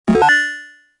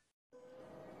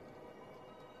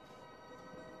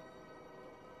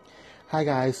Hi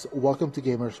guys, welcome to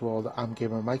Gamers World. I'm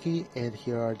Gamer Mikey, and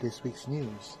here are this week's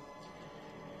news.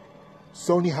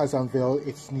 Sony has unveiled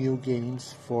its new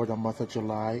games for the month of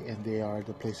July, and they are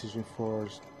the PlayStation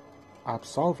 4's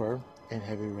Absolver and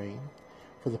Heavy Rain.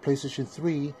 For the PlayStation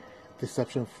 3,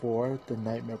 Deception 4, The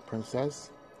Nightmare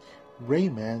Princess,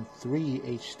 Rayman 3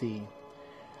 HD.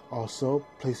 Also,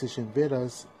 PlayStation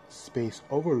Vita's Space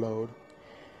Overload,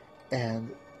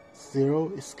 and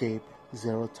Zero Escape,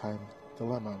 Zero Time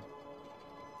Dilemma.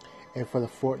 And for the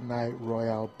Fortnite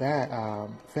Royale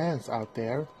fans out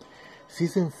there,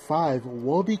 Season 5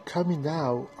 will be coming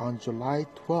out on July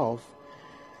 12th,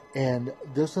 and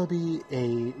this will be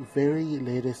a very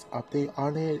latest update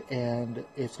on it, and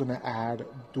it's going to add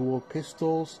dual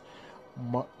pistols,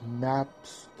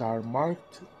 maps that are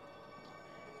marked,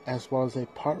 as well as a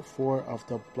part 4 of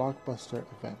the Blockbuster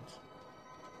event.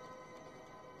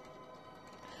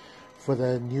 For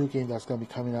the new game that's going to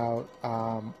be coming out,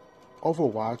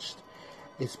 Overwatch,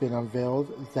 it's been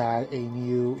unveiled that a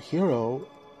new hero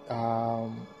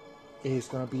is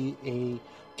going to be a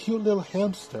cute little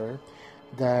hamster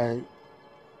that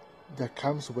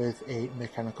comes with a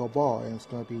mechanical ball, and it's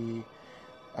going to be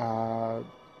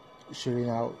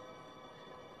shooting out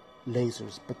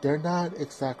lasers. But they're not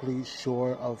exactly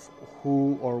sure of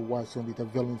who or what's going to be the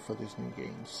villain for this new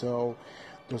game, so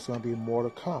there's going to be more to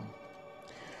come.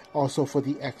 Also, for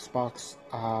the Xbox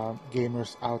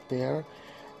gamers out there,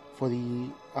 for the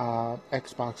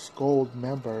Xbox Gold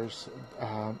members,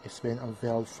 it's been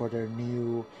unveiled for their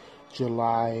new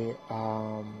July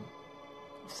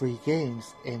free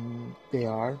games, and they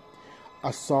are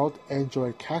Assault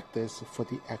Android Cactus for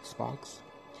the Xbox,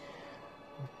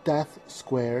 Death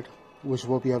Squared, which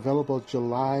will be available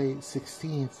July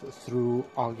 16th through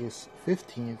August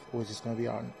 15th, which is going to be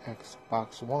on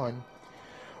Xbox One.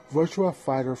 Virtua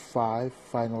Fighter 5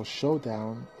 Final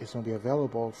Showdown is going to be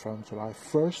available from July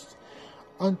 1st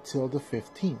until the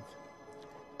 15th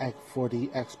for the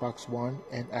Xbox One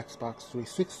and Xbox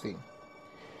 360,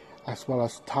 as well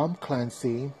as Tom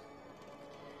Clancy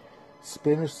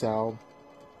Splinter Cell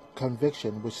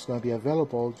Conviction, which is going to be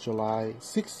available July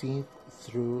 16th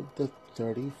through the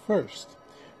 31st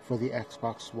for the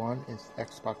Xbox One and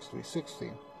Xbox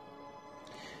 360.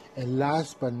 And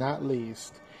last but not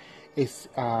least, it's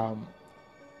been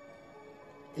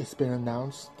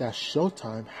announced that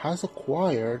Showtime has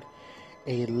acquired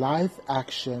a live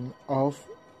action of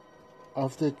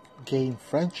the game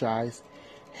franchise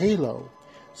Halo.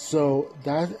 So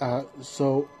that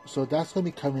so that's going to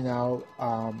be coming out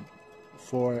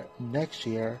for next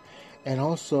year, and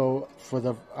also for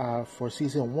the for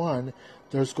season 1,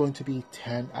 there's going to be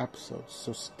 10 episodes.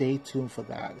 So stay tuned for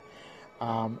that.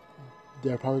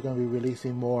 They're probably going to be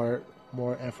releasing more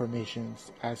information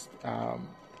as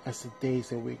the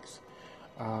days and weeks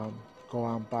go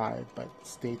on by, but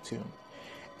stay tuned.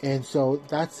 And so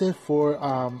that's it for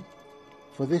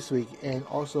this week. And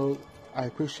also, I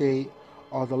appreciate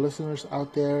all the listeners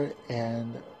out there,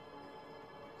 and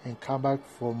come back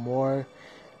for more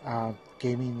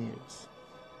gaming news.